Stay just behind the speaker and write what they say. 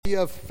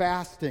of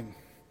fasting.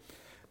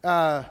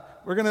 We're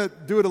going to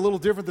do it a little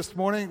different this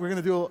morning. We're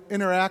going to do an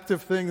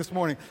interactive thing this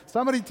morning.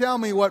 Somebody tell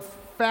me what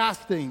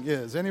fasting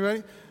is.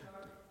 Anybody?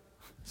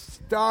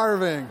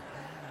 Starving.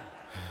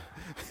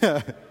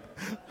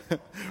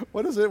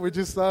 What is it we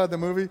just saw in the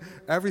movie?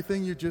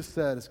 Everything you just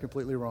said is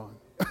completely wrong.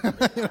 I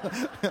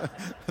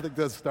think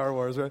that's Star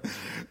Wars, right?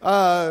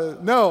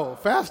 No,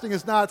 fasting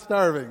is not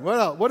starving. What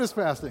else? What is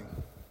fasting?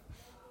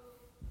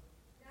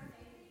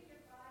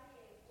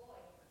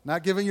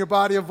 Not giving your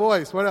body a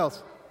voice. What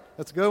else?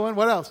 That's a good one.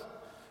 What else?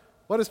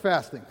 What is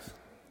fasting?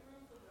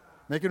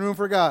 Making room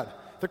for God.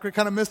 I think we're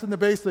kind of missing the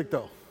basic,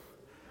 though.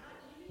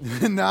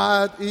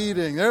 Not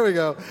eating. There we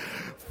go.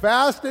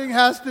 Fasting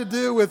has to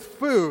do with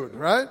food,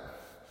 right?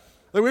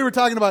 Like we were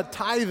talking about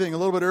tithing a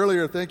little bit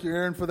earlier. Thank you,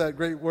 Aaron, for that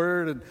great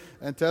word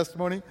and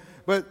testimony.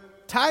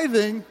 But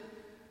tithing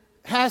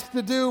has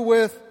to do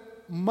with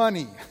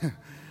money.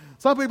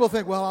 Some people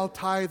think, well, I'll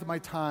tithe my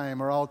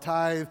time, or I'll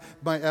tithe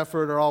my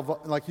effort, or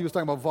like he was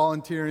talking about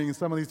volunteering and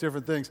some of these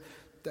different things.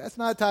 That's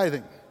not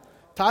tithing.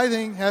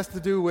 Tithing has to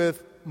do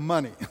with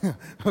money,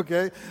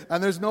 okay?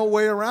 And there's no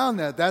way around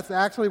that. That's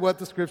actually what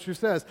the Scripture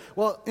says.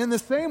 Well, in the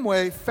same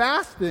way,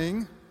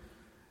 fasting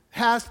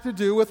has to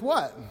do with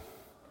what?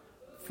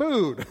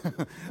 Food,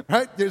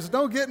 right? There's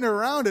no getting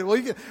around it.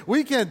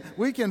 We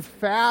can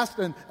fast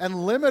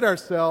and limit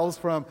ourselves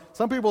from,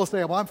 some people will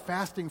say, well, I'm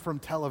fasting from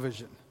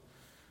television.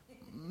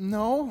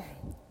 No,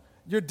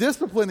 you're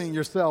disciplining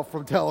yourself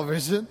from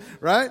television,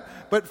 right?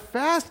 But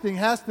fasting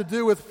has to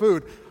do with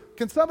food.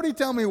 Can somebody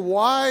tell me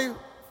why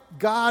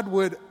God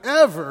would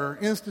ever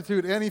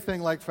institute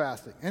anything like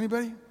fasting?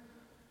 Anybody?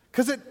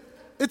 Because it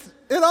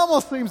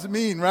almost seems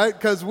mean, right?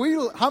 Because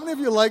how many of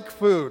you like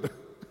food?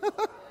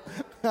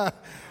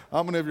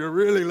 How many of you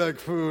really like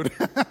food?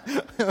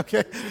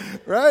 Okay,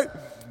 right?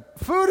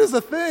 Food is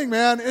a thing,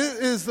 man. It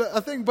is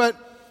a thing, but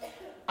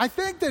I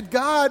think that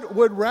God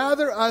would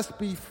rather us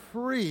be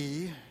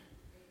free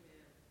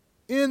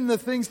in the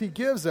things He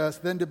gives us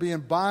than to be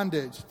in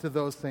bondage to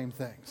those same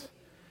things.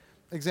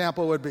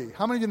 Example would be,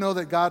 how many of you know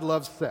that God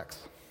loves sex?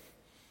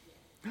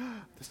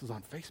 This is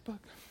on Facebook.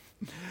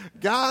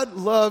 God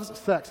loves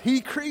sex.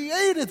 He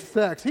created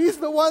sex. He's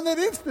the one that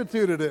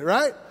instituted it,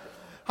 right?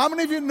 How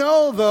many of you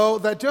know, though,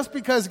 that just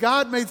because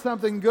God made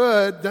something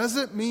good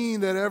doesn't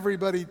mean that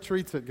everybody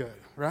treats it good,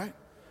 right?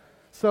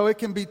 So it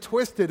can be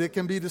twisted, it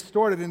can be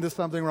distorted into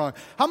something wrong.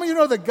 How many of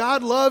you know that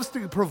God loves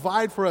to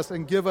provide for us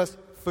and give us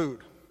food?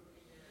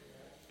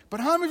 But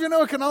how many of you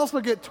know it can also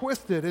get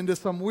twisted into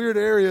some weird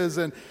areas,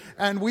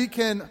 and we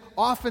can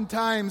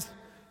oftentimes,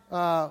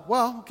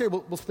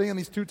 we'll stay on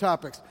these two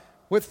topics.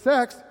 With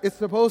sex, it's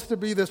supposed to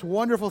be this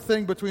wonderful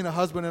thing between a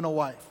husband and a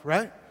wife,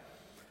 right?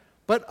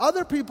 But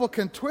other people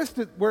can twist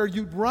it where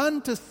you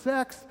run to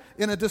sex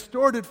in a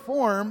distorted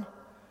form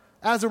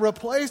as a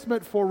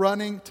replacement for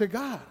running to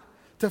God,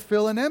 to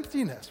fill an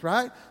emptiness,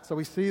 right? So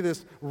we see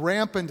this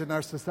rampant in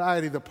our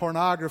society, the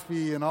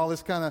pornography and all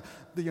this kind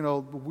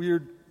of,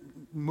 weird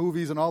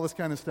movies and all this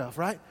kind of stuff,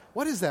 right?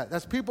 What is that?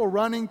 That's people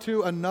running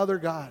to another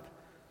God.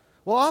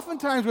 Well,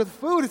 oftentimes with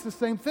food, it's the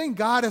same thing.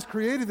 God has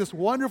created this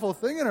wonderful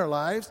thing in our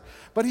lives,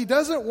 but He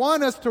doesn't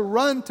want us to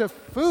run to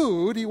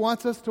food. He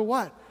wants us to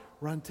what?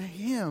 Run to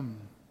Him.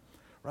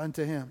 Run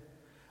to Him.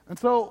 And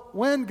so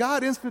when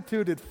God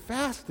instituted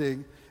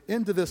fasting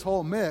into this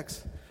whole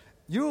mix,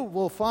 you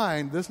will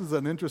find, this is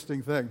an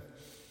interesting thing,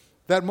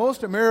 that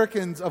most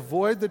Americans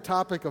avoid the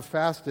topic of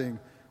fasting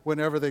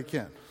whenever they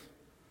can.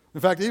 In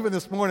fact, even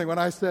this morning when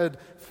I said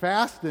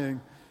fasting,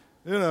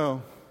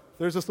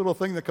 there's this little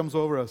thing that comes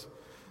over us.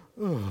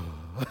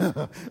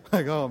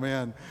 Like, oh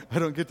man, I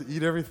don't get to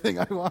eat everything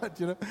I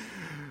want,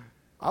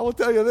 I will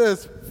tell you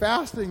this,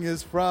 fasting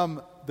is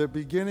from the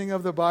beginning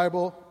of the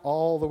Bible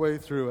all the way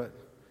through it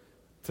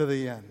to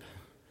the end.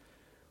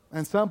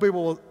 And some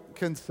people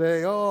can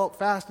say, oh,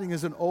 fasting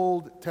is an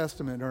Old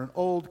Testament or an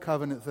Old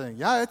Covenant thing.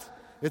 Yeah,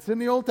 it's in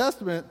the Old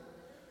Testament,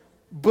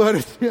 but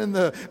it's in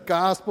the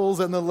Gospels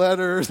and the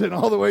letters and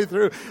all the way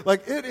through.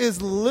 Like, it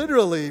is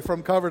literally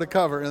from cover to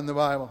cover in the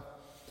Bible.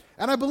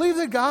 And I believe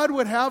that God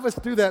would have us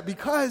do that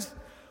because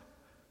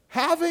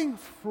having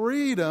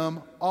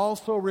freedom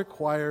also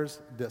requires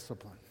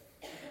discipline.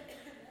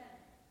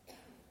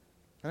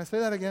 Can I say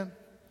that again?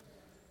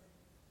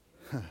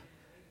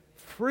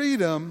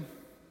 Freedom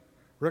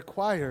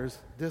requires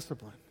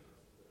discipline.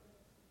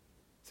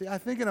 See, I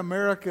think in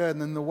America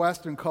and in the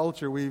Western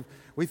culture, we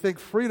think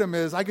freedom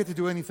is, I get to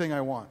do anything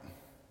I want.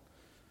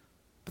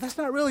 But that's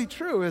not really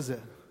true, is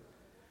it?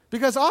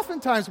 Because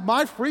oftentimes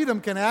my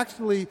freedom can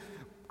actually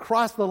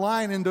cross the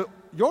line into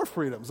your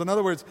freedoms. In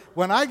other words,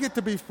 when I get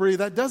to be free,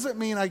 that doesn't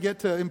mean I get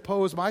to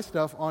impose my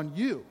stuff on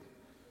you.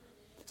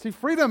 See,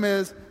 freedom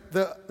is,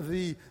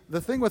 the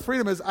thing with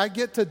freedom is I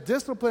get to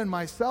discipline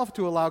myself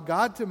to allow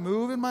God to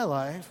move in my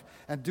life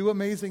and do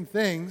amazing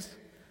things,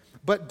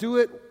 but do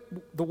it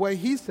the way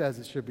He says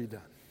it should be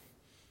done.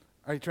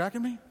 Are you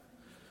tracking me?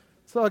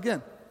 So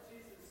again,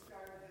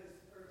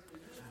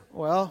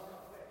 well,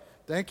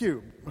 thank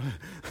you.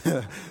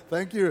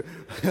 Thank you.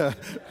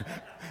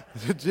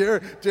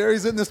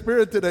 Jerry's in the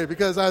spirit today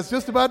because I was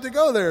just about to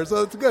go there,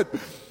 so it's good.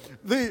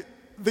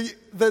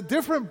 The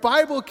different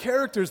Bible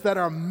characters that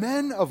are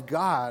men of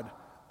God,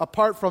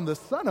 apart from the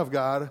Son of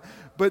God,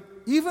 but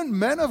even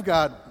men of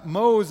God,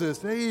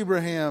 Moses,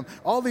 Abraham,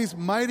 all these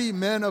mighty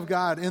men of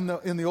God in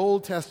the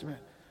Old Testament,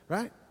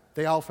 right?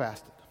 They all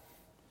fasted.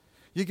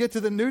 You get to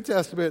the New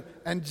Testament,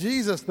 and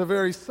Jesus, the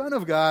very Son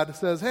of God,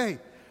 says, hey,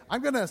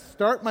 I'm going to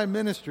start my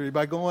ministry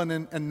by going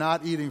in and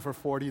not eating for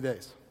 40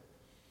 days.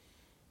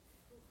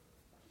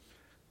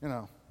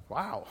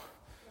 Wow.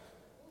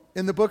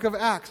 In the book of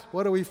Acts,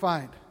 what do we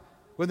find?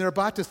 When they're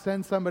about to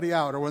send somebody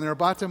out, or when they're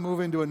about to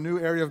move into a new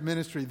area of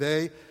ministry,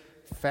 they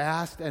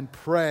fast and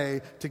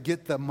pray to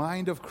get the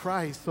mind of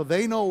Christ so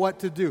they know what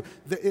to do.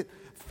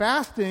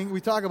 Fasting,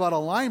 we talk about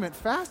alignment.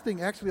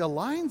 Fasting actually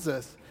aligns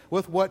us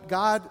with what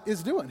God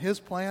is doing, His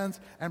plans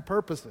and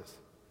purposes.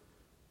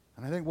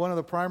 And I think one of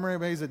the primary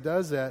ways it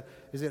does that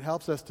is it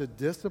helps us to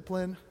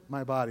discipline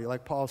my body,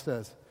 like Paul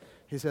says.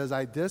 He says,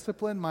 I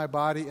discipline my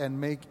body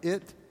and make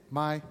it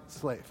my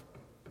slave.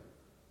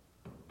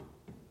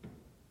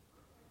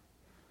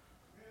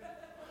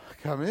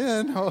 Come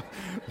in. All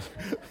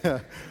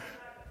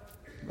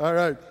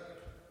right.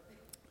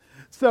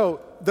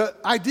 So the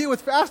idea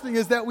with fasting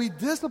is that we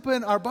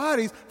discipline our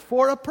bodies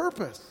for a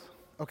purpose,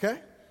 okay?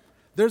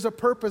 There's a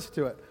purpose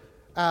to it.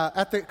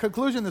 At the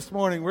conclusion this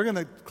morning, we're going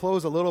to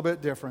close a little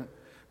bit different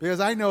because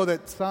I know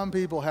that some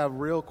people have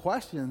real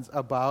questions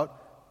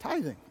about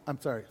fasting.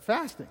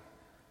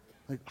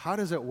 Like, how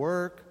does it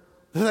work?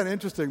 Isn't that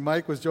interesting?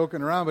 Mike was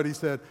joking around, but he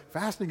said,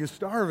 fasting is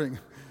starving.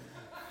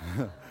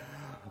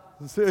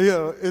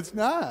 So, it's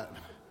not.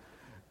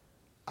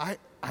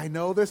 I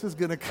know this is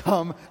going to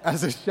come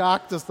as a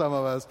shock to some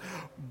of us,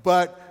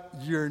 but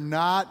you're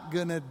not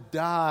going to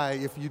die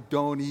if you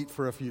don't eat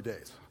for a few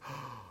days.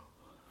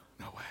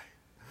 No way.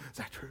 Is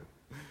that true?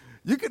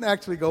 You can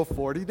actually go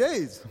 40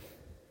 days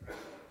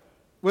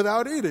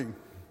without eating.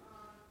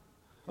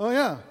 Oh,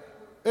 yeah.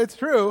 It's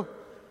true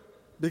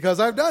because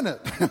I've done it.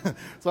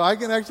 So I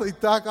can actually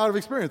talk out of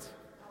experience.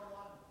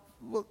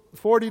 Well,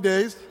 40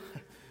 days.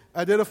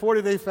 I did a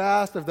 40-day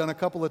fast. I've done a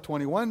couple of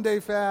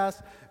 21-day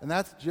fasts, and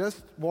that's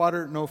just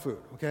water, no food,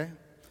 okay?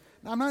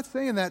 Now, I'm not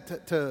saying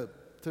that to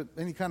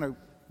any kind of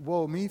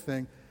woe me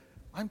thing.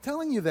 I'm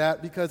telling you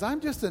that because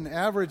I'm just an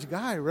average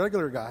guy,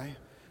 regular guy.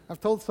 I've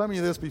told some of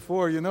you this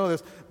before. You know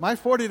this. My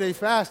 40-day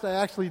fast I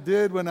actually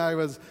did when I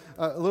was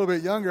a little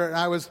bit younger, and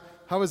I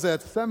was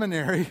at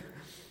seminary,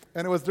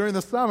 and it was during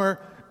the summer,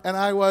 and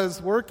I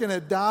was working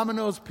at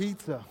Domino's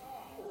Pizza.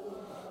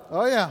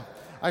 Oh, yeah.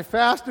 I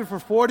fasted for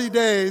 40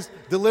 days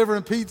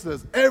delivering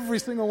pizzas every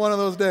single one of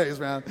those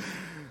days, man.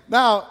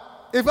 Now,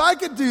 if I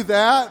could do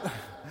that,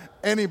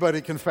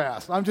 anybody can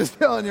fast. I'm just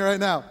telling you right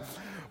now.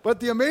 But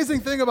the amazing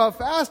thing about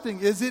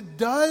fasting is it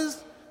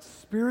does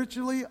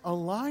spiritually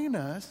align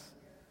us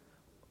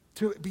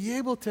to be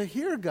able to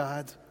hear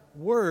God's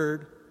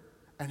word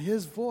and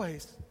His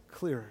voice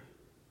clearer.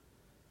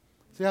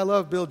 See, I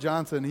love Bill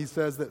Johnson. He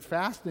says that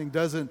fasting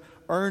doesn't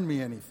earn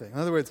me anything. In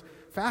other words,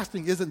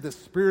 fasting isn't this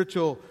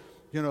spiritual,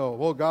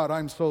 oh God,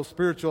 I'm so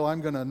spiritual,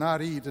 I'm going to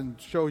not eat and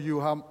show you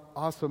how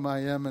awesome I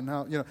am and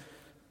how,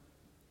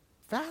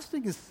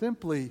 Fasting is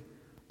simply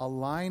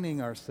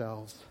aligning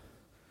ourselves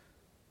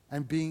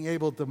and being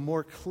able to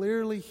more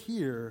clearly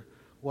hear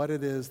what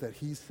it is that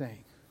He's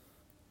saying.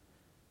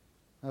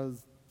 I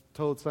was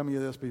told some of you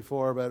this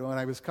before, but when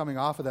I was coming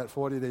off of that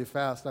 40-day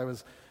fast, I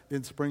was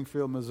in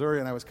Springfield, Missouri,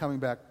 and I was coming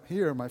back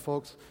here. My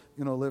folks,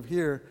 live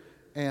here.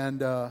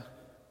 And,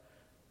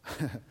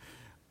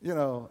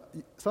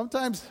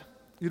 sometimes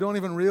you don't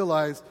even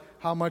realize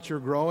how much you're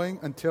growing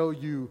until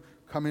you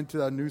come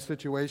into a new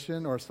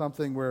situation or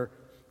something where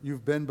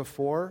you've been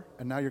before,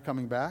 and now you're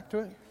coming back to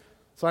it.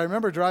 So I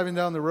remember driving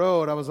down the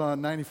road. I was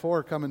on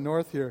 94 coming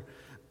north here,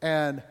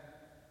 and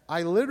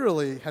I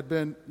literally had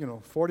been,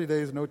 40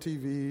 days, no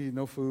TV,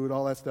 no food,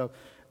 all that stuff.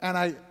 And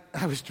I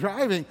was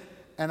driving,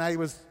 and I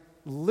was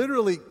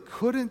literally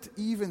couldn't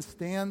even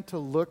stand to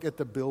look at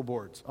the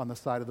billboards on the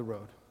side of the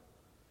road.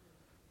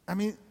 I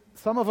mean,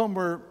 some of them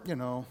were,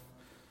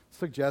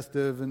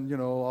 suggestive and,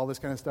 all this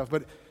kind of stuff.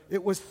 But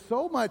it was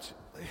so much,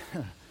 I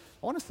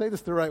want to say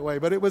this the right way,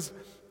 but it was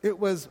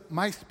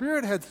my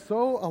spirit had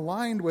so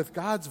aligned with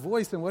God's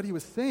voice and what He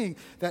was saying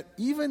that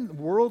even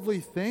worldly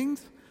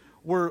things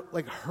were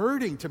like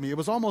hurting to me. It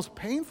was almost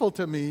painful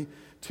to me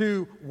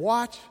to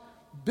watch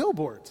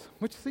billboards,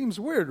 which seems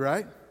weird,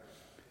 right?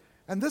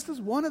 And this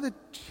is one of the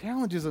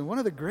challenges and one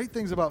of the great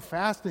things about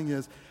fasting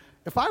is,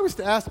 if I was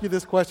to ask you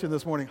this question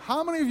this morning,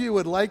 how many of you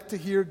would like to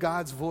hear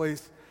God's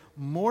voice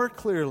more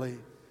clearly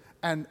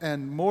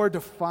and more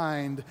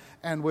defined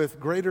and with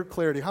greater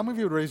clarity? How many of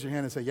you would raise your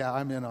hand and say, yeah,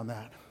 I'm in on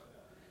that?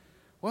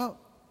 Well,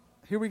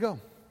 here we go.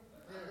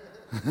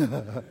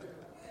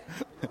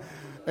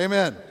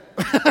 Amen.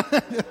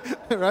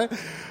 Right?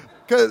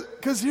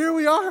 Because here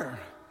we are.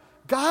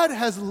 God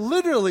has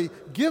literally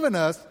given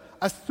us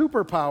a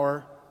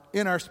superpower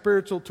in our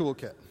spiritual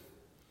toolkit.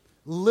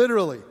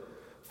 Literally.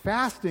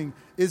 Fasting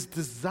is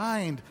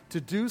designed to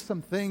do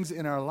some things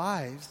in our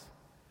lives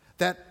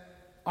that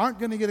aren't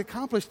going to get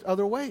accomplished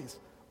other ways.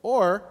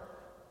 Or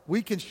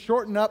we can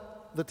shorten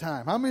up the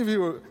time. How many of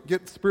you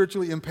get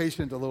spiritually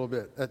impatient a little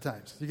bit at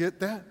times? You get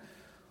that?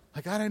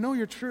 Like, God, I know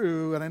you're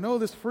true, and I know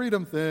this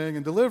freedom thing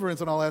and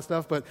deliverance and all that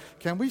stuff, but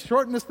can we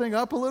shorten this thing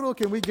up a little?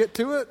 Can we get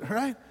to it,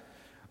 right?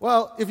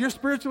 Well, if you're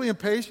spiritually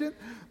impatient,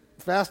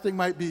 fasting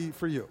might be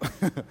for you.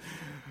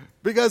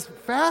 Because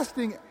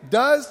fasting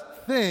does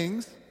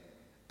things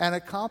and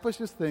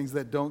accomplishes things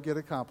that don't get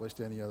accomplished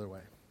any other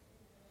way.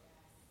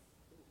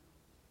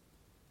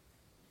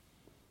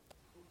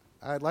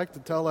 I'd like to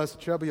tell us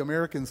chubby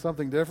Americans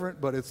something different,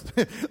 but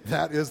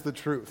that is the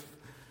truth.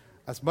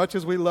 As much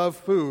as we love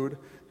food,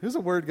 here's a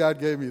word God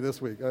gave me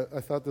this week. I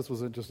thought this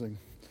was interesting.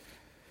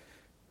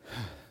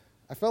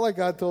 I felt like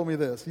God told me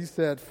this. He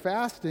said,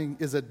 fasting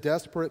is a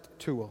desperate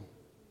tool.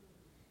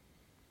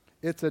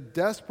 It's a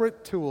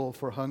desperate tool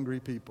for hungry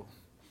people.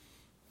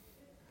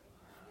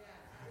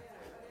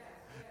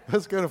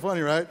 That's kind of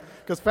funny, right?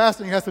 Because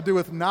fasting has to do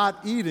with not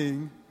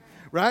eating,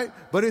 right?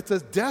 But it's a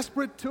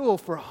desperate tool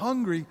for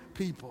hungry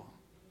people.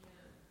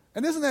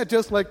 And isn't that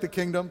just like the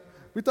kingdom?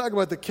 We talk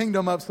about the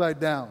kingdom upside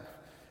down.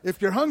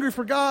 If you're hungry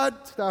for God,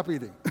 stop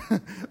eating.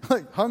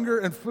 Like hunger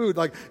and food,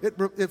 like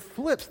it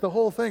flips the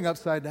whole thing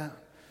upside down.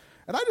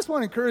 And I just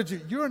want to encourage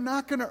you, you're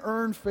not going to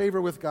earn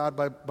favor with God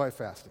by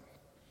fasting.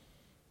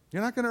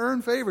 You're not going to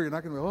earn favor. You're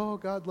not going to be, oh,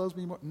 God loves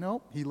me more.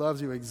 Nope, he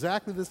loves you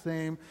exactly the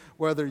same,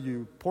 whether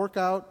you pork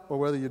out or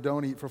whether you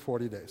don't eat for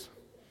 40 days.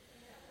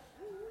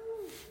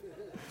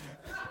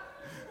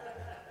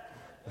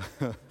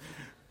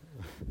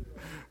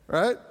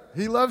 Right?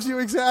 He loves you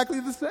exactly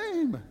the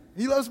same.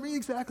 He loves me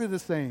exactly the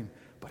same.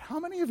 But how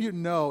many of you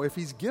know if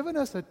he's given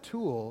us a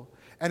tool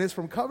and it's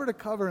from cover to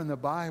cover in the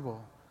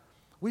Bible,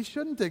 we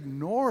shouldn't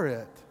ignore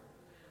it.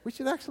 We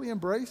should actually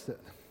embrace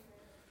it.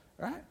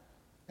 Right?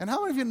 And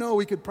how many of you know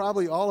we could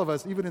probably, all of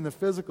us, even in the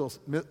physical,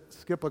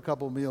 skip a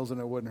couple meals and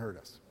it wouldn't hurt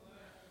us?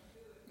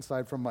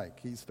 Aside from Mike,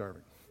 he's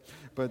starving.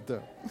 But,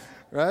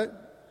 right?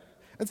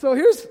 And so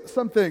here's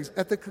some things.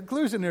 At the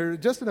conclusion here,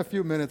 just in a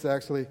few minutes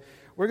actually,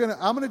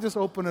 I'm going to just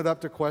open it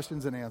up to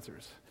questions and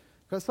answers.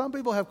 Because some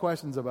people have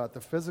questions about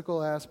the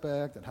physical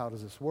aspect and how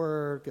does this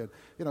work and,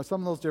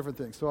 some of those different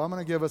things. So I'm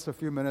going to give us a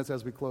few minutes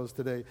as we close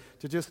today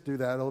to just do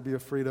that. It'll be a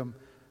freedom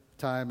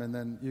time and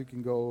then you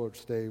can go or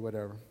stay,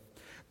 whatever.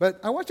 But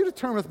I want you to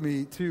turn with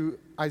me to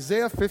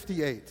Isaiah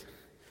 58.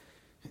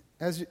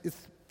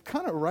 It's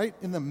kind of right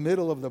in the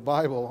middle of the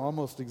Bible,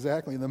 almost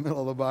exactly in the middle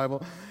of the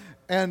Bible.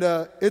 And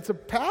it's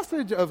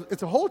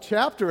a whole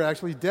chapter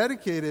actually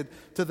dedicated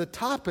to the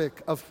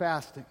topic of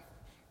fasting.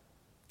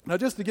 Now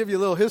just to give you a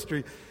little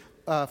history,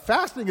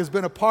 fasting has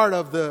been a part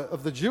of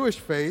the Jewish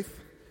faith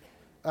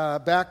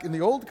back in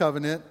the Old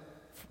Covenant,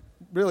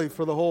 really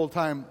for the whole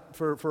time,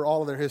 for all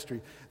of their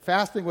history.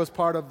 Fasting was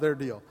part of their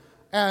deal.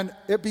 And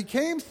it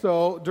became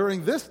so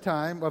during this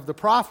time of the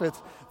prophets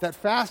that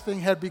fasting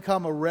had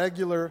become a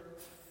regular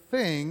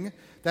thing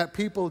that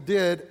people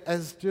did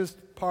as just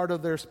part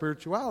of their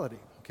spirituality,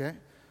 okay?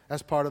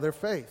 As part of their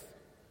faith.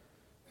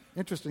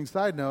 Interesting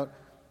side note,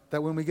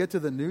 that when we get to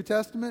the New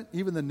Testament,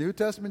 even the New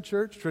Testament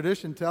church,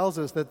 tradition tells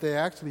us that they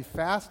actually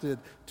fasted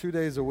 2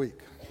 days a week.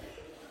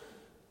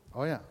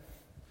 Oh yeah.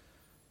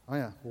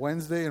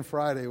 Wednesday and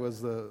Friday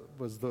was the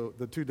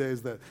 2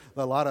 days that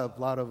a lot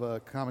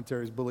of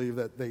commentaries believe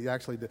that they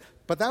actually did.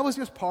 But that was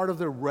just part of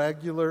their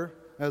regular,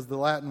 as the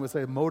Latin would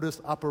say, modus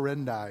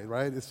operandi,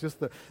 right? It's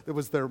just it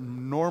was their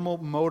normal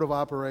mode of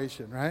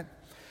operation, right?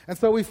 And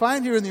so we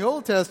find here in the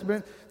Old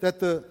Testament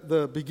that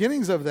the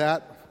beginnings of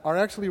that are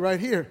actually right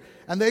here.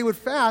 And they would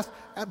fast,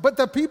 but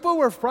the people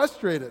were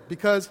frustrated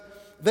because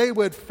they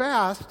would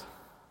fast,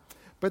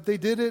 but they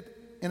did it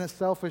in a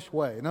selfish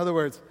way. In other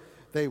words,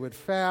 they would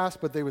fast,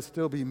 but they would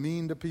still be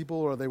mean to people,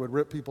 or they would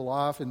rip people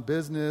off in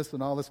business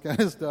and all this kind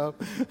of stuff.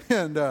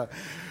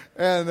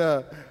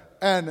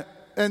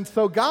 And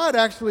so God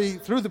actually,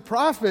 through the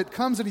prophet,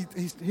 comes and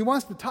he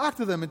wants to talk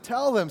to them and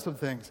tell them some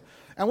things.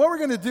 And what we're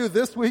going to do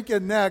this week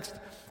and next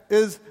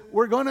is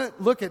we're going to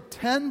look at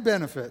 10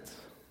 benefits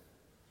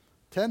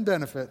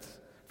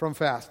from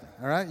fasting.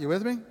 All right, you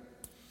with me?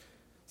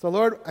 So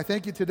Lord, I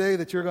thank you today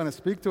that you're going to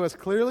speak to us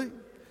clearly,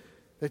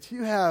 that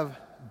you have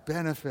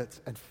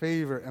benefits and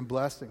favor and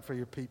blessing for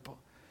your people.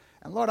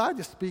 And Lord, I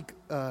just speak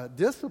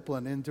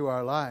discipline into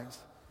our lives.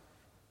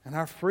 And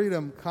our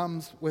freedom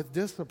comes with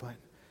discipline.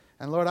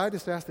 And Lord, I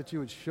just ask that you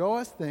would show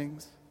us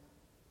things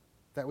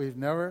that we've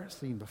never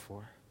seen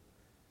before.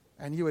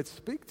 And you would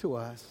speak to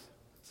us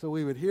so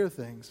we would hear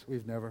things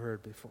we've never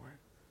heard before.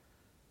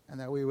 And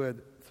that we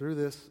would, through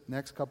this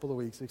next couple of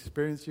weeks,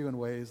 experience you in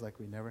ways like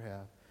we never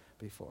have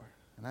before.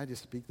 And I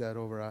just speak that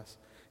over us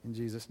in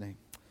Jesus' name.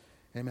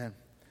 Amen.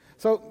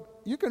 So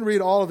you can read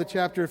all of the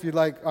chapter if you'd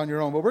like on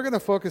your own, but we're going to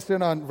focus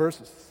in on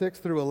verses 6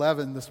 through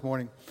 11 this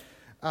morning.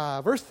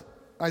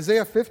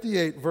 Isaiah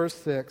 58, verse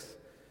 6,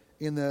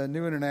 in the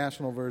New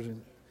International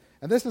Version.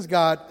 And this is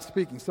God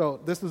speaking. So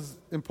this is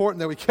important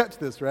that we catch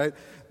this, right?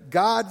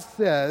 God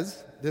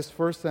says, this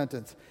first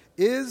sentence,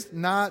 "Is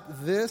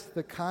not this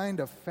the kind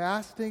of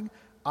fasting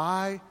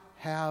I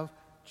have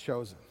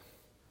chosen?"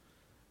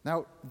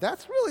 Now,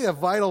 that's really a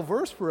vital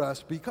verse for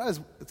us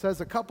because it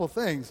says a couple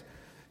things.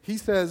 He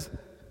says,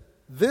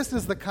 this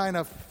is the kind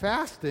of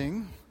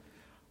fasting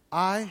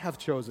I have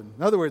chosen.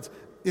 In other words,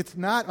 it's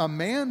not a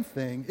man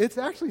thing. It's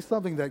actually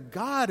something that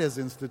God has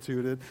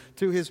instituted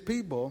to his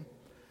people.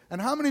 And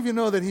how many of you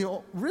know that he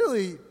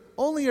really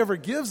only ever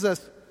gives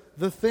us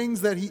the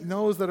things that he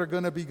knows that are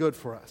going to be good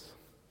for us?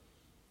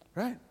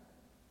 Right?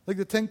 Like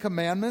the Ten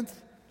Commandments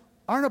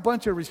aren't a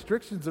bunch of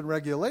restrictions and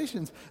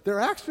regulations. They're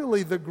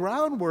actually the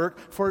groundwork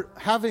for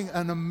having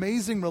an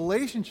amazing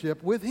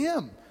relationship with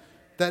him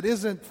that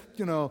isn't,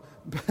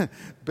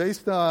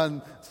 based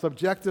on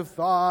subjective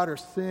thought or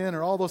sin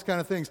or all those kind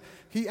of things.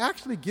 He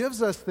actually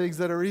gives us things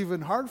that are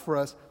even hard for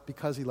us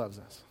because he loves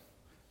us,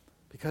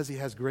 because he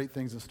has great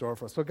things in store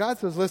for us. So God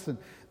says, listen,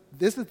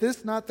 this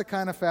is not the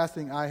kind of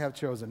fasting I have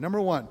chosen. Number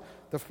one,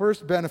 the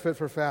first benefit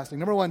for fasting.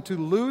 Number one, to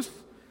loose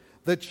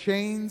the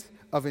chains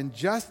of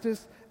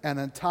injustice and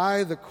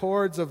untie the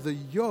cords of the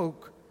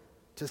yoke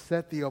to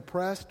set the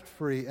oppressed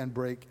free and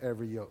break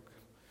every yoke.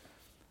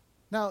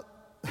 Now,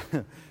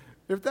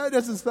 if that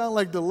doesn't sound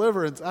like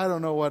deliverance, I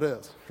don't know what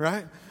is,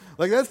 right?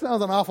 Like that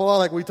sounds an awful lot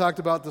like we talked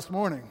about this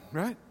morning,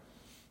 right?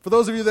 For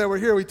those of you that were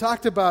here, we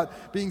talked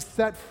about being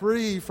set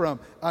free from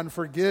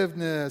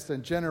unforgiveness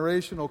and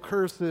generational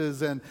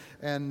curses and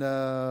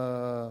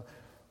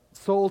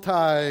soul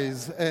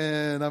ties,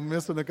 and I'm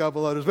missing a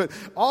couple others, but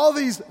all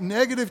these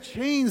negative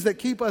chains that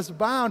keep us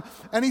bound.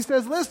 And he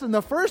says, listen,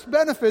 the first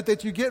benefit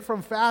that you get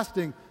from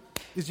fasting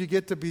is you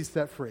get to be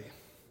set free.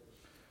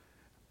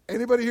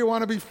 Anybody here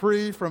want to be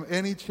free from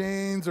any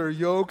chains or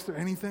yokes or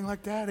anything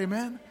like that?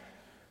 Amen?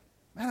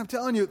 Man, I'm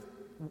telling you,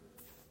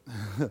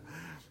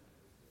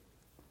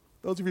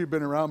 those of you who've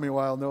been around me a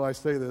while know I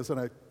say this,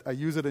 and I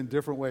use it in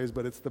different ways,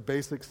 but it's the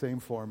basic same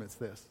form. It's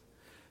this.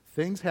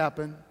 Things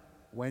happen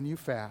when you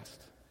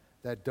fast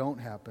that don't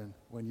happen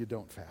when you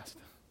don't fast.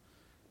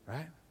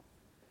 Right?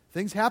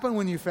 Things happen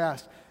when you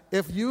fast.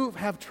 If you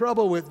have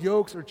trouble with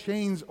yokes or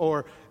chains,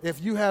 or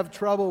if you have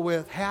trouble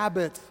with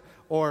habits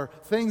or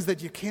things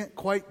that you can't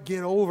quite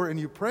get over and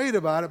you prayed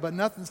about it but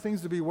nothing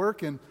seems to be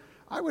working,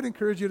 I would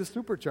encourage you to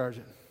supercharge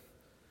it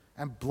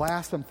and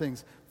blast some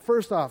things.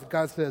 First off,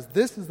 God says,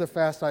 this is the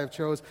fast I have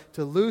chose,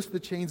 to loose the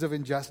chains of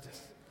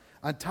injustice,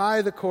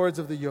 untie the cords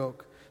of the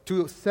yoke,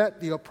 to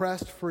set the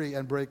oppressed free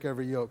and break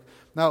every yoke.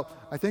 Now,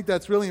 I think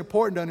that's really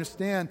important to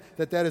understand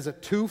that is a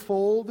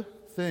twofold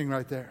thing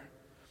right there.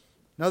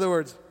 In other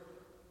words,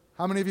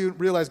 how many of you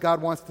realize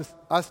God wants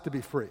us to be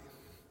free?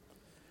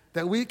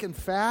 That we can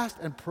fast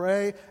and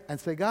pray and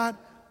say, God,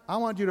 I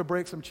want you to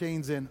break some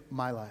chains in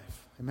my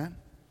life. Amen?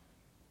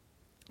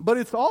 But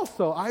it's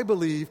also, I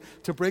believe,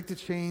 to break the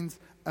chains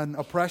and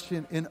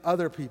oppression in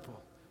other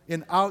people,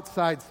 in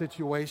outside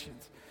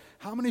situations.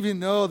 How many of you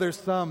know there's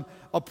some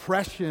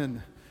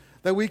oppression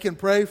that we can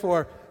pray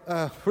for,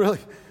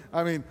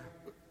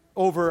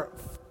 over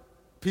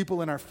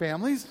people in our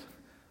families,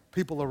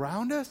 people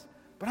around us?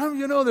 But how many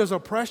of you know there's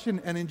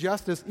oppression and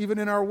injustice even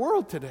in our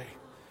world today?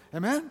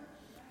 Amen?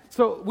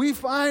 So we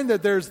find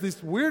that there's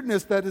this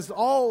weirdness that is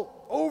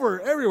all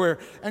over everywhere.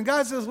 And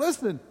God says,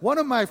 listen, one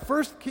of my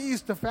first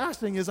keys to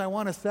fasting is I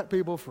want to set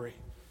people free.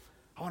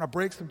 I want to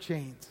break some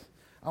chains.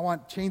 I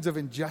want chains of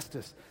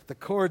injustice, the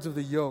cords of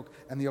the yoke,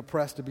 and the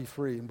oppressed to be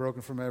free and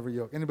broken from every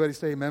yoke. Anybody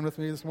say amen with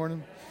me this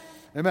morning?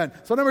 Amen.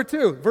 So number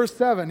 2, verse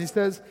 7, he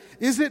says,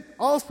 is it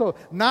also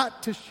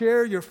not to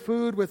share your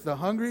food with the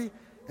hungry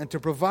and to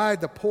provide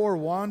the poor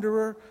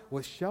wanderer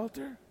with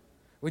shelter?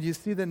 When you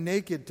see the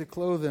naked, to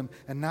clothe them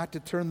and not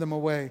to turn them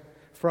away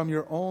from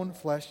your own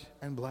flesh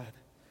and blood.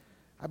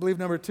 I believe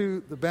number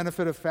 2, the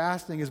benefit of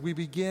fasting is we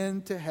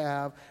begin to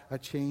have a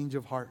change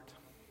of heart.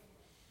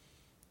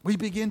 We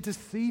begin to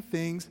see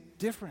things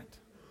different.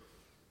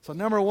 So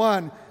number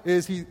one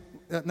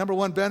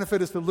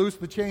benefit is to loose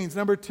the chains.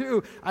 Number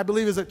 2, I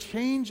believe, is a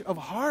change of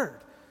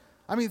heart.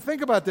 I mean,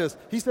 think about this.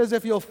 He says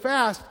if you'll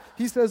fast,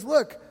 he says,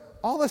 look,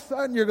 all of a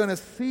sudden you're going to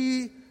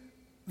see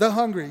the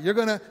hungry. You're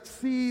going to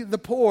see the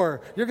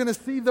poor. You're going to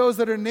see those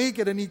that are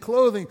naked and need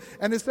clothing.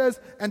 And it says,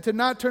 and to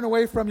not turn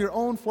away from your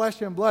own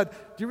flesh and blood.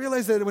 Do you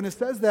realize that when it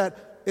says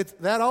that,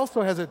 that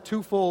also has a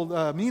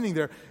twofold meaning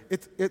there.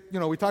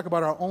 We talk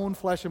about our own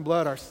flesh and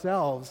blood,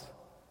 ourselves,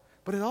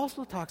 but it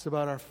also talks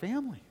about our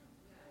family,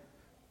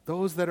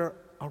 those that are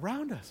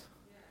around us.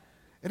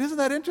 And isn't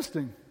that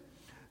interesting?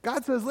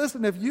 God says,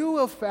 listen, if you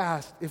will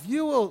fast, if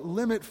you will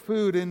limit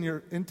food in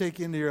your intake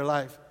into your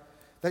life,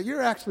 that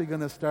you're actually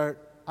going to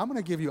start, I'm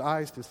going to give you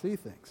eyes to see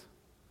things.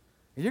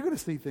 And you're going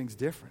to see things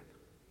different.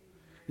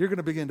 You're going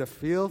to begin to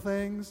feel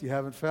things you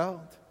haven't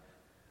felt.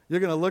 You're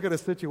going to look at a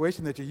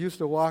situation that you used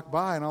to walk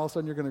by, and all of a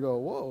sudden you're going to go,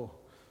 whoa,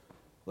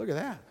 look at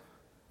that.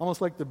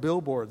 Almost like the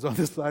billboards on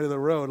this side of the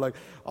road. Like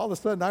all of a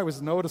sudden I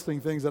was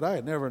noticing things that I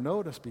had never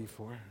noticed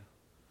before.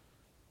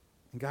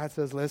 And God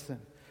says, listen,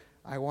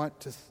 I want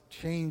to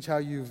change how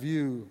you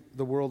view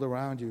the world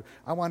around you.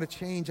 I want to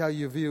change how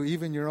you view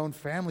even your own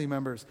family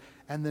members.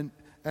 And then,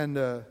 in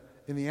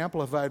the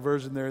Amplified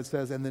version there it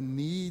says, and the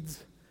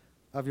needs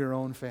of your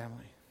own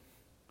family.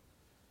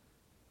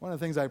 One of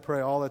the things I pray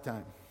all the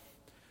time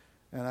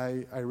and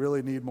I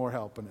really need more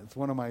help, and it's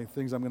one of my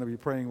things I'm going to be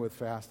praying with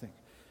fasting,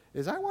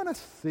 is I want to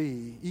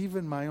see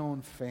even my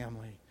own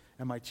family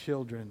and my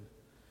children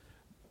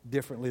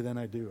differently than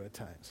I do at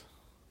times.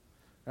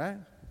 Right?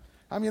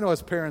 I mean,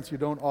 as parents, you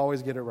don't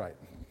always get it right.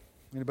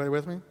 Anybody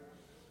with me?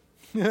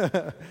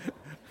 Yeah.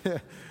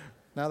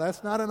 Now,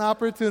 that's not an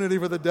opportunity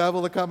for the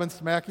devil to come and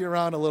smack you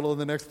around a little in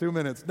the next 2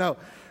 minutes. No.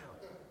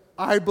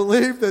 I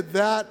believe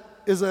that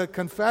is a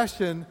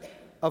confession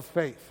of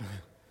faith.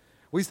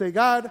 We say,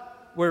 God,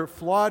 we're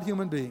flawed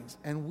human beings,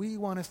 and we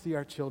want to see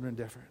our children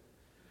different.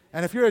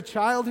 And if you're a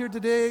child here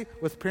today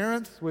with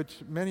parents, which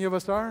many of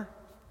us are,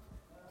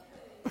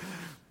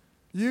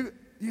 you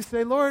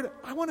say, Lord,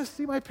 I want to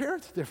see my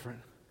parents different.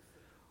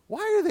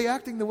 Why are they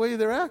acting the way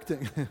they're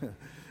acting?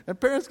 And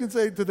parents can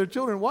say to their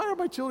children, why are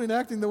my children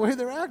acting the way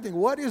they're acting?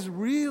 What is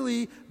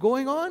really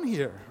going on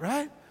here,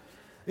 right?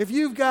 If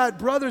you've got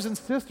brothers and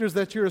sisters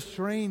that you're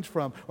estranged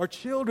from, or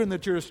children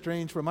that you're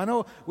estranged from, I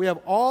know we have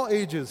all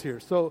ages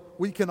here, so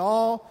we can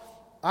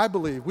all, I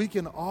believe, we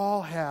can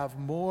all have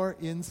more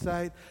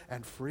insight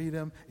and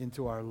freedom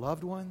into our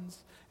loved ones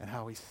and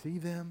how we see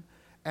them.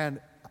 And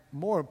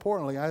more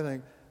importantly, I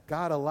think,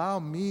 God, allow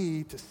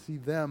me to see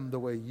them the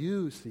way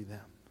you see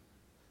them,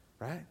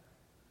 right?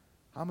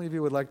 How many of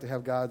you would like to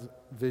have God's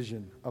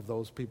vision of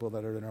those people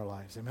that are in our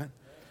lives? Amen?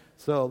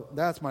 So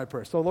that's my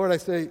prayer. So, Lord, I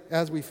say,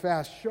 as we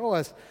fast, show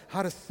us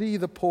how to see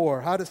the poor,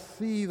 how to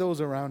see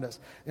those around us,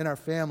 in our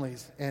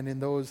families and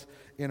in those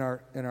in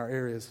our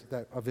areas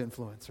of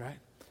influence, right?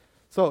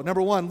 So,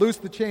 number 1, loose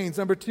the chains.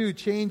 Number 2,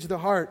 change the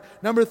heart.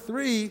 Number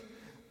 3,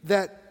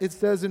 that it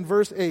says in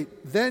verse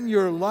 8, then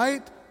your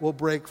light will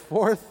break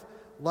forth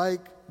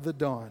like the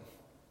dawn.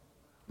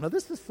 Now,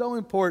 this is so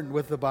important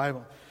with the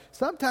Bible.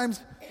 Sometimes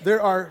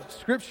there are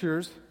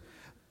scriptures,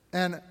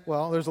 and,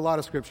 well, there's a lot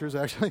of scriptures,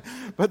 actually,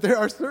 but there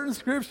are certain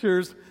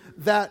scriptures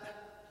that,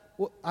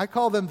 I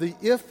call them the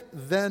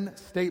if-then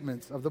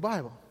statements of the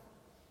Bible.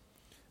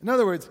 In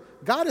other words,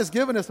 God has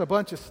given us a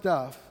bunch of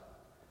stuff,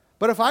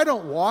 but if I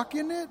don't walk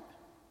in it,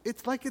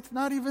 it's like it's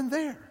not even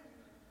there.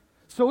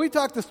 So we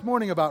talked this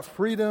morning about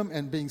freedom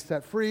and being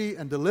set free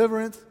and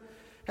deliverance.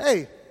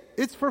 Hey,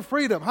 it's for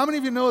freedom. How many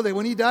of you know that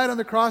when he died on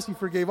the cross, he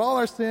forgave all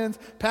our sins,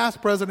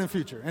 past, present, and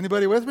future?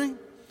 Anybody with me?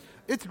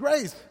 It's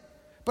grace.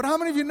 But how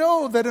many of you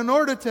know that in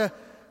order to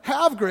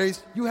have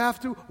grace, you have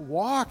to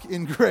walk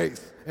in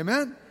grace?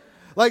 Amen?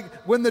 Like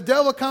when the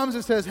devil comes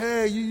and says,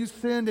 hey, you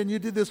sinned and you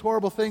did this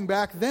horrible thing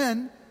back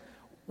then,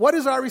 what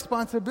is our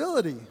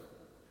responsibility?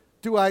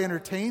 Do I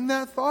entertain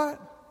that thought?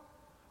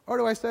 Or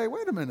do I say,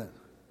 wait a minute.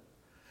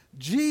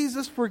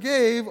 Jesus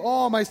forgave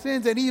all my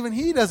sins, and even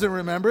he doesn't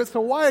remember it,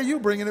 so why are you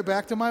bringing it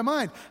back to my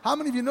mind? How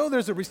many of you know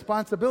there's a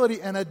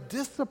responsibility and a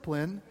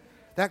discipline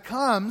that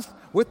comes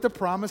with the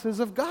promises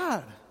of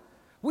God?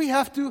 We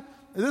have to,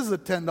 this is a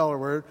 $10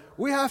 word,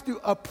 we have to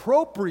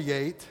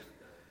appropriate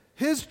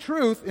his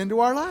truth into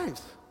our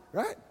lives,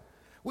 right?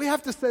 We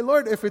have to say,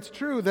 Lord, if it's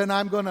true, then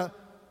I'm going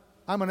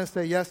to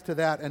say yes to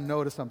that and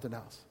no to something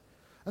else.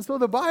 And so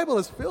the Bible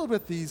is filled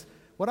with these,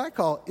 what I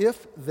call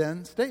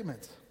if-then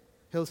statements.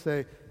 He'll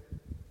say,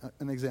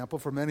 an example,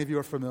 for many of you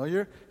are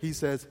familiar, he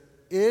says,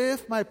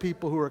 if my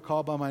people who are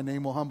called by my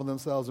name will humble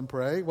themselves and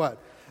pray, what?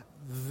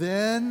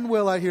 Then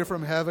will I hear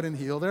from heaven and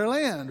heal their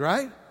land,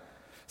 right?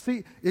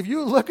 See, if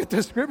you look at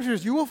the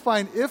scriptures, you will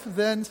find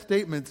if-then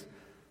statements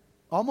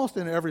almost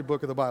in every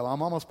book of the Bible.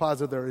 I'm almost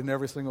positive they're in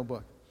every single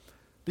book.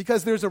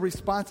 Because there's a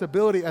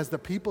responsibility as the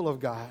people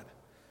of God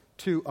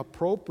to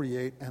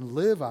appropriate and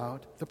live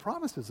out the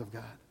promises of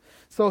God.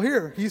 So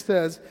here, he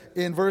says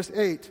in verse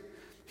 8,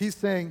 he's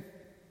saying,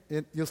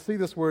 you'll see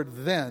this word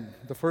then,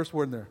 the first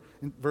word in there,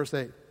 in verse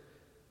 8.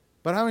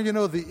 But how many of you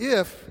know the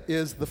if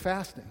is the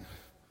fasting?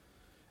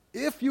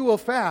 If you will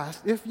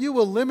fast, if you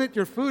will limit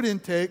your food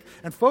intake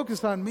and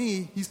focus on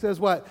me, he says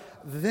what?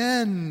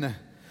 Then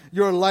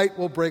your light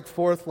will break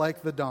forth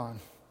like the dawn.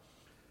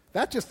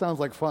 That just sounds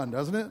like fun,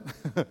 doesn't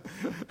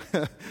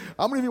it?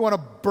 How many of you want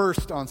to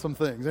burst on some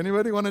things?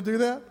 Anybody want to do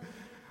that?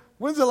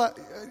 When's the last,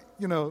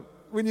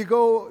 when you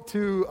go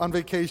on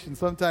vacation,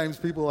 sometimes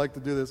people like to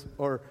do this,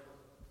 or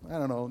I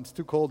don't know, it's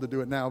too cold to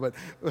do it now, but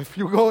if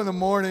you go in the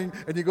morning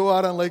and you go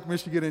out on Lake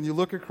Michigan and you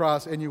look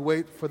across and you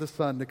wait for the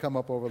sun to come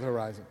up over the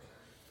horizon.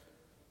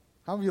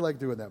 How many of you like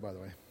doing that, by the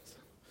way?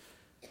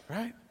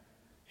 Right?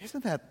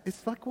 Isn't that,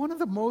 it's like one of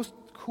the most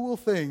cool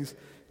things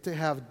to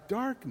have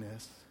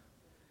darkness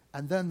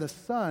and then the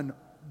sun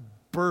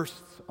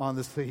bursts on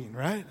the scene,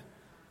 right?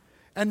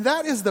 And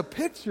that is the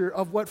picture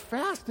of what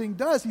fasting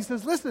does. He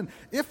says, listen,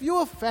 if you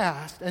will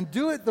fast and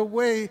do it the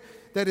way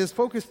that is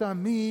focused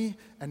on me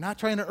and not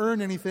trying to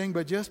earn anything,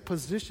 but just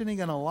positioning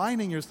and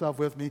aligning yourself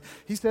with me,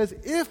 he says,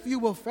 if you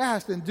will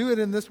fast and do it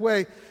in this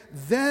way,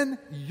 then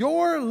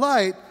your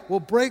light will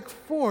break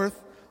forth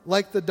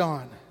like the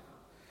dawn.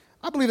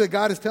 I believe that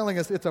God is telling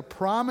us it's a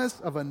promise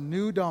of a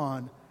new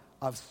dawn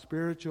of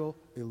spiritual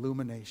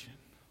illumination.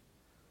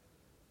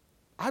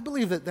 I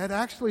believe that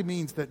actually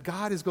means that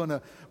God is going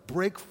to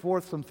break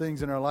forth some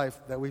things in our life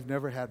that we've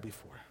never had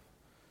before.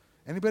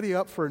 Anybody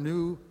up for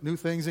new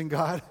things in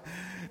God?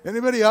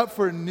 Anybody up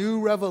for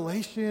new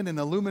revelation and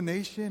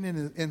illumination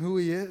in who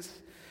he is?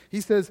 He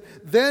says,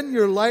 then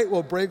your light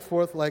will break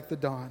forth like the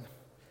dawn.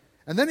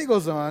 And then he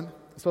goes on,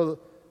 so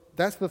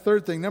that's the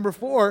third thing. Number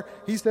 4,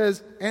 he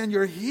says, and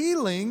your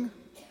healing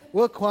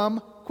will come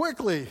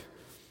quickly.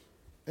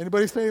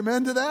 Anybody say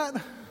amen to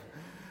that?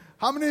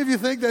 How many of you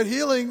think that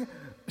healing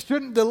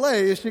shouldn't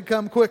delay, it should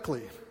come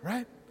quickly,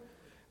 right?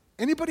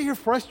 Anybody here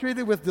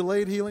frustrated with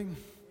delayed healing?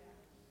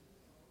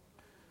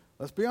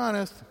 Let's be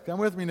honest. Come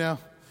with me now.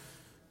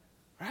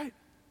 Right?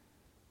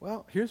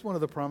 Well, here's one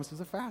of the promises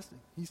of fasting.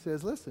 He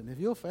says, listen, if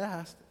you'll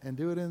fast and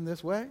do it in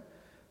this way,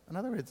 in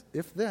other words,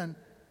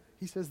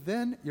 he says,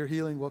 then your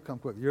healing will come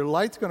quickly. Your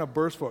light's going to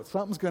burst forth.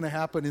 Something's going to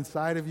happen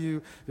inside of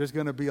you. There's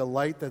going to be a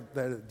light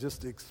that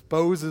just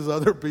exposes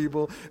other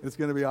people. It's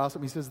going to be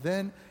awesome. He says,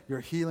 then your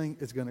healing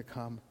is going to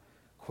come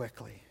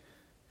quickly.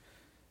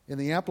 In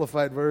the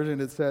Amplified Version,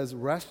 it says,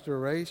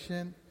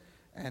 restoration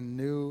and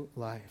new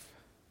life.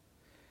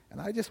 And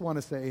I just want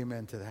to say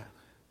amen to that.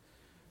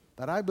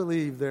 That I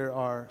believe there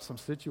are some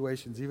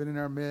situations, even in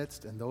our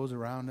midst and those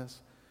around us,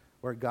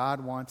 where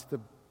God wants to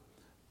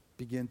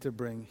begin to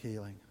bring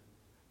healing.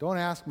 Don't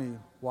ask me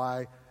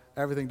why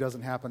everything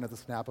doesn't happen at the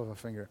snap of a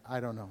finger. I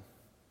don't know.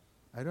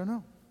 I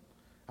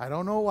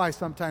don't know why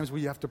sometimes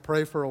we have to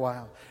pray for a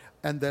while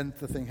and then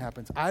the thing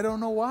happens. I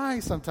don't know why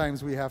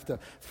sometimes we have to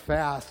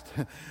fast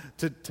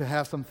to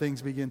have some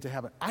things begin to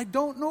happen. I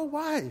don't know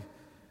why.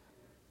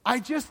 I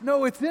just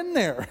know it's in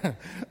there.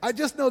 I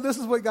just know this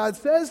is what God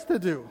says to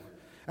do.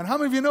 And how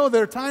many of you know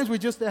there are times we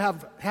just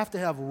have to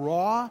have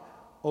raw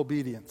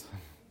obedience?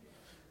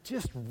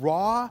 Just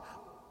raw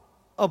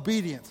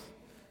obedience.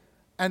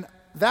 And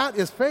that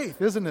is faith,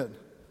 isn't it?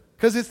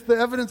 Because it's the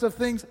evidence of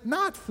things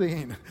not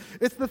seen.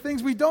 It's the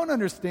things we don't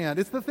understand.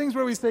 It's the things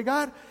where we say,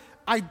 God,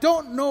 I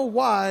don't know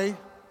why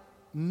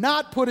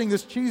not putting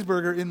this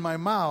cheeseburger in my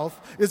mouth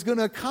is going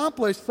to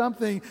accomplish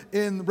something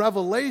in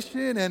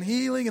revelation and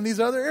healing and these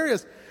other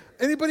areas.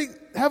 Anybody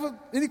have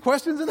any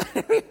questions in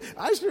that area?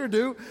 I sure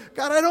do.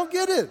 God, I don't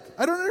get it.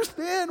 I don't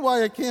understand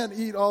why I can't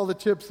eat all the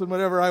chips and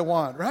whatever I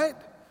want, right?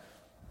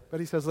 But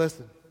he says,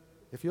 listen,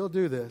 if you'll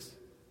do this,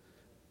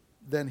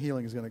 then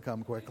healing is going to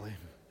come quickly.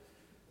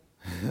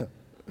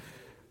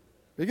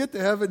 You get to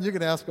heaven, you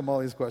can ask him all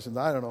these questions.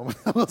 I don't know.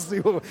 We'll see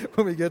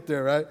when we get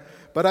there, right?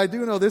 But I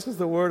do know this is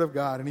the Word of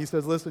God. And he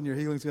says, listen, your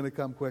healing is going to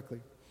come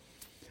quickly.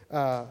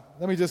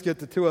 Let me just get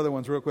to 2 other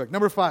ones real quick.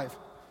 Number 5.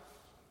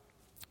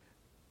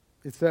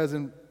 It says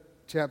in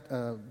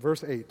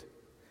verse 8,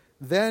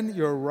 then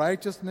your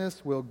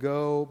righteousness will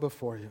go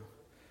before you.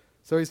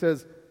 So he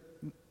says,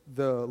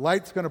 the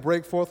light's going to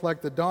break forth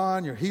like the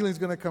dawn. Your healing's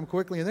going to come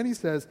quickly. And then he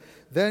says,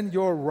 then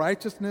your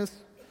righteousness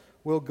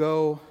will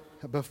go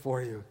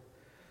before you.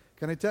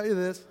 Can I tell you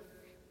this?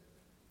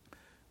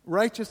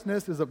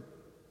 Righteousness is a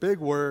big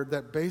word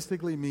that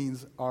basically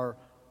means our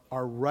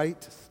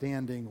right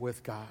standing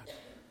with God.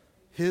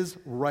 His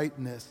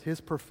rightness,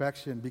 his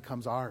perfection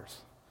becomes ours.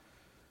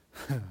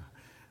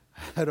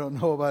 I don't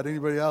know about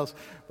anybody else,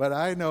 but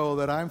I know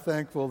that I'm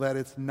thankful that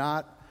it's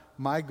not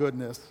my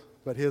goodness,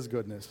 but his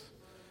goodness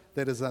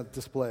that is on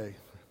display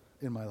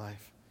in my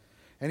life.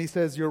 And he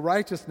says, your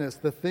righteousness,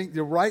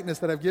 your rightness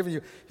that I've given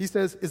you, he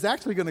says, is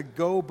actually going to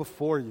go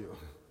before you.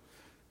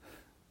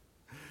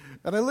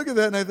 And I look at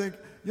that and I think,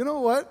 you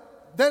know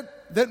what?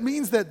 That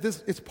means that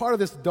it's part of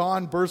this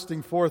dawn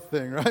bursting forth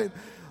thing, right?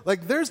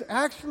 Like there's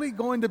actually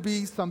going to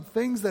be some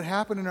things that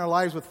happen in our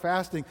lives with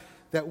fasting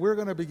that we're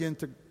going to begin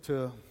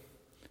to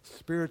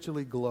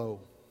spiritually glow,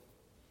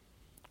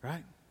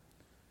 right?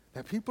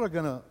 That people are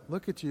going to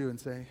look at you and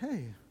say,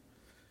 hey,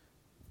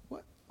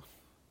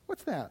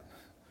 what's that?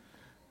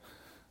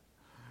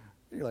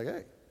 You're like,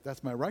 hey,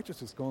 that's my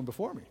righteousness going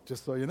before me,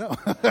 just so you know.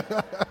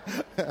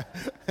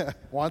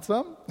 Want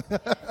some?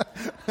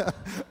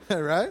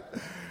 Right?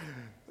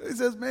 He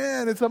says,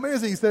 man, it's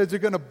amazing. He says, you're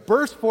going to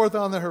burst forth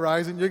on the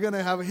horizon. You're going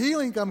to have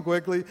healing come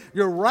quickly.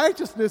 Your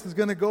righteousness is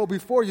going to go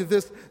before you.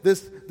 This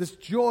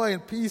joy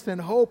and peace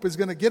and hope is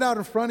going to get out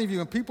in front of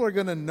you, and people are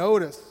going to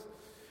notice.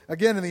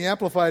 Again, in the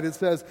Amplified, it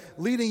says,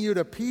 leading you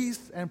to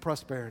peace and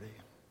prosperity.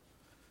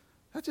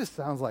 That just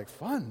sounds like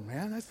fun,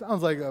 man. That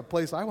sounds like a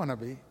place I want to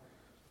be.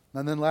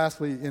 And then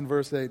lastly, in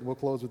verse 8, we'll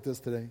close with this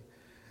today,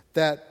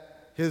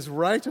 that his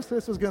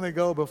righteousness is going to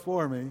go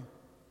before me.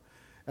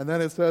 And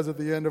then it says at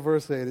the end of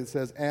verse 8, it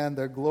says, and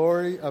the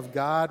glory of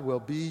God will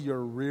be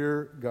your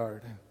rear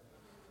guard.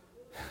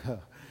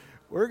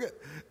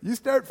 You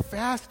start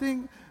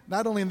fasting,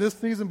 not only in this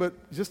season,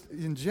 but just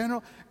in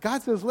general.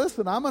 God says,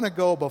 listen, I'm going to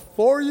go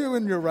before you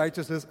in your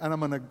righteousness, and I'm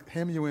going to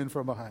hem you in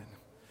from behind.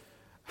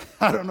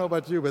 I don't know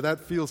about you, but that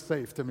feels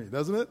safe to me,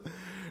 doesn't it?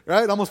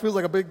 Right? It almost feels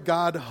like a big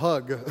God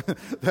hug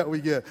that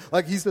we get.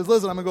 Like he says,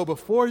 listen, I'm going to go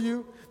before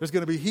you. There's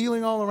going to be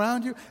healing all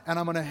around you, and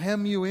I'm going to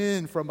hem you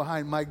in from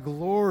behind. My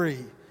glory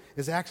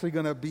is actually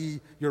going to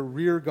be your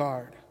rear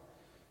guard.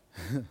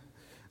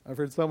 I've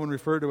heard someone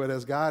refer to it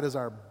as God is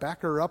our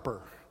backer-upper.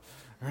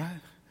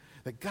 Right?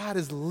 That God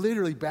is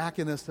literally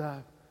backing us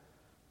up.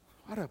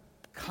 What a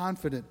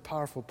confident,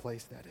 powerful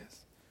place that is.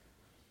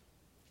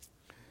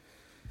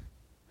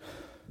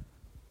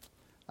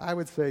 I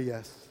would say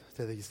yes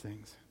to these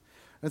things.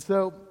 And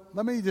so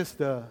let me just,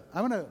 I'm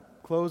going to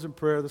close in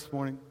prayer this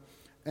morning,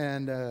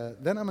 and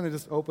then I'm going to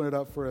just open it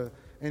up for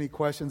any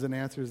questions and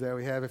answers that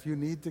we have. If you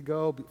need to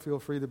go, feel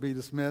free to be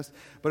dismissed.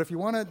 But if you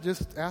want to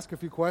just ask a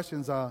few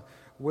questions,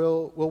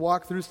 we'll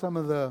walk through some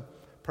of the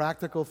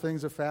practical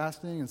things of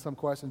fasting and some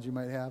questions you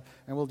might have,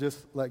 and we'll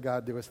just let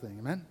God do his thing.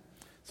 Amen?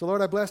 So,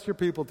 Lord, I bless your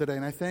people today,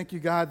 and I thank you,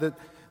 God,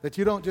 that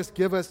you don't just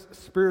give us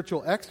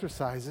spiritual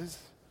exercises.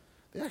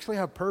 They actually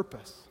have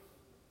purpose.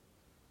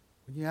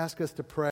 When you ask us to pray,